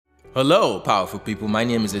Hello, powerful people. My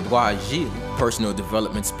name is Edouard Gilles, personal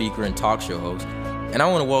development speaker and talk show host, and I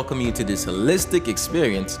want to welcome you to this holistic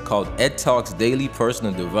experience called Ed Talks Daily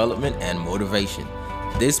Personal Development and Motivation.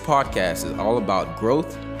 This podcast is all about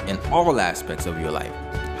growth in all aspects of your life.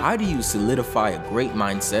 How do you solidify a great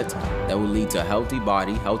mindset that will lead to a healthy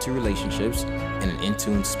body, healthy relationships, and an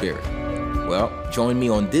in-tune spirit? Well, join me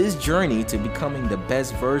on this journey to becoming the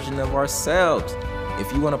best version of ourselves.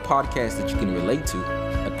 If you want a podcast that you can relate to,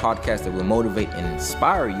 a podcast that will motivate and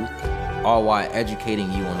inspire you, all while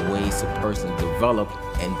educating you on ways to personally develop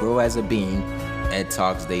and grow as a being, Ed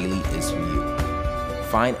Talks Daily is for you.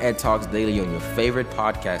 Find Ed Talks Daily on your favorite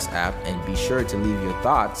podcast app and be sure to leave your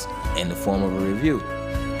thoughts in the form of a review.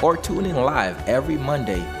 Or tune in live every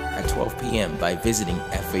Monday at 12 p.m. by visiting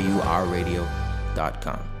faurradio.com.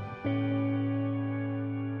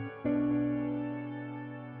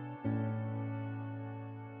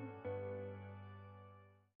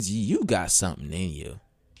 You got something in you.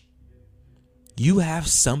 You have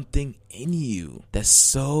something in you that's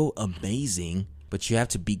so amazing, but you have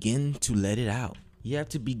to begin to let it out. You have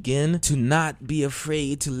to begin to not be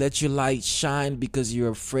afraid to let your light shine because you're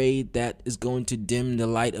afraid that is going to dim the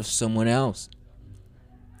light of someone else.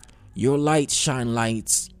 Your light shine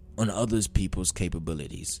lights on others people's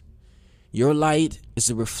capabilities. Your light is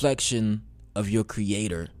a reflection of your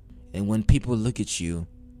creator. And when people look at you,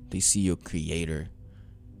 they see your creator.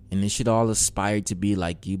 And they should all aspire to be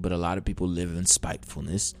like you, but a lot of people live in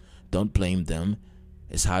spitefulness. Don't blame them.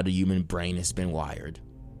 It's how the human brain has been wired.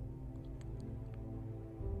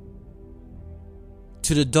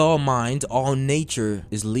 To the dull mind, all nature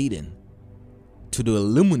is leading. To the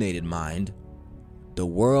illuminated mind, the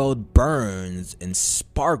world burns and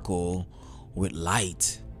sparkle with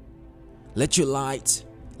light. Let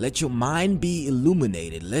your mind be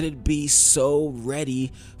illuminated. Let it be so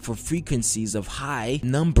ready for frequencies of high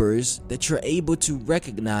numbers that you're able to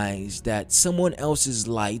recognize that someone else's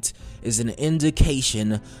light is an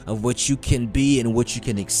indication of what you can be and what you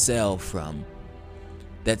can excel from.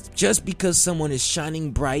 That just because someone is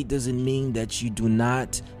shining bright doesn't mean that you do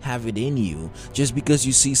not have it in you. Just because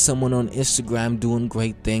you see someone on Instagram doing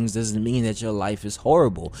great things doesn't mean that your life is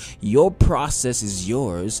horrible. Your process is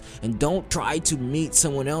yours, and don't try to meet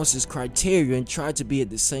someone else's criteria and try to be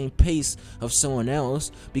at the same pace of someone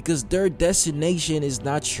else because their destination is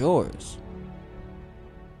not yours.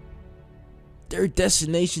 Their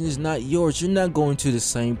destination is not yours. You're not going to the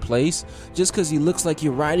same place. Just because he looks like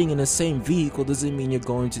you're riding in the same vehicle doesn't mean you're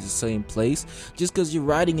going to the same place. Just because you're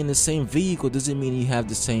riding in the same vehicle doesn't mean you have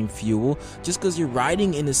the same fuel. Just because you're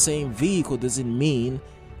riding in the same vehicle doesn't mean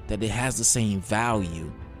that it has the same value.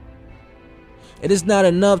 It is not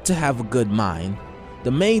enough to have a good mind.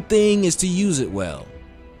 The main thing is to use it well.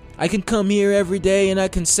 I can come here every day and I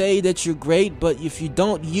can say that you're great, but if you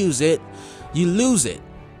don't use it, you lose it.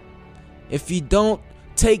 If you don't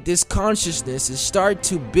take this consciousness and start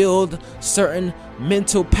to build certain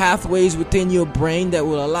mental pathways within your brain that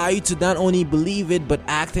will allow you to not only believe it but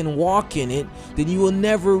act and walk in it, then you will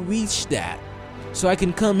never reach that. So I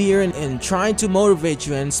can come here and trying to motivate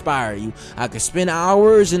you and inspire you. I could spend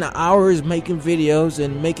hours and hours making videos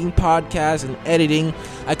and making podcasts and editing.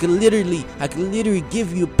 I could literally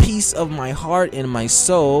give you a piece of my heart and my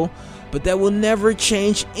soul. But that will never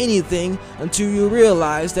change anything until you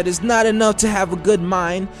realize that it's not enough to have a good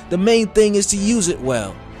mind. The main thing is to use it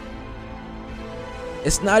well.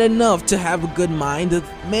 It's not enough to have a good mind. The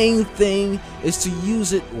main thing is to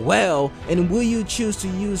use it well. And will you choose to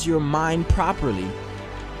use your mind properly?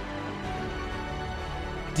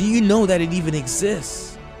 Do you know that it even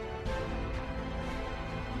exists?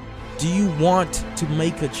 Do you want to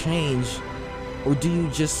make a change, or do you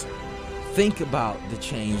just think about the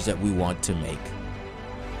change that we want to make?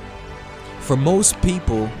 For most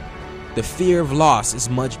people, the fear of loss is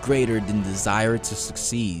much greater than desire to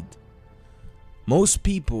succeed. Most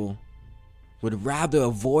people would rather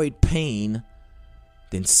avoid pain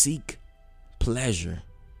than seek pleasure.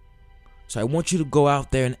 So I want you to go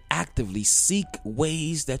out there and actively seek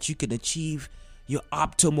ways that you can achieve your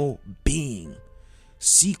optimal being.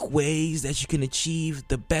 Seek ways that you can achieve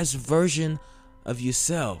the best version of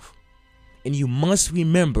yourself. And you must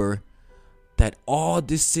remember that all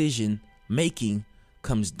decision making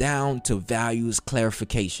comes down to values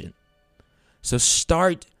clarification. So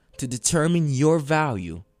start to determine your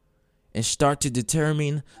value and start to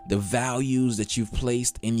determine the values that you've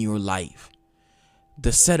placed in your life.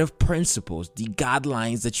 The set of principles, the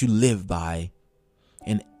guidelines that you live by.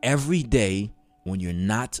 And every day when you're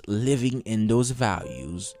not living in those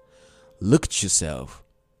values, look at yourself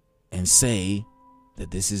and say that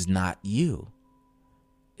this is not you.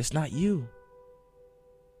 It's not you.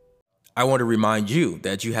 I want to remind you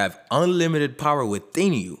that you have unlimited power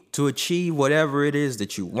within you to achieve whatever it is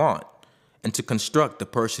that you want and to construct the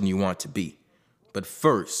person you want to be. But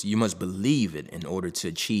first, you must believe it in order to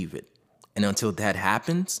achieve it. And until that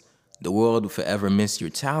happens, the world will forever miss your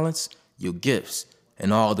talents, your gifts,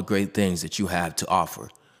 and all the great things that you have to offer.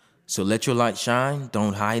 So let your light shine,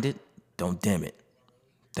 don't hide it, don't dim it.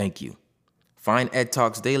 Thank you. Find Ed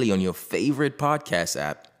Talks Daily on your favorite podcast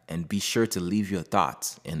app and be sure to leave your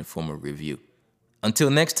thoughts in the form of review. Until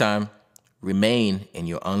next time, remain in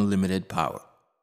your unlimited power.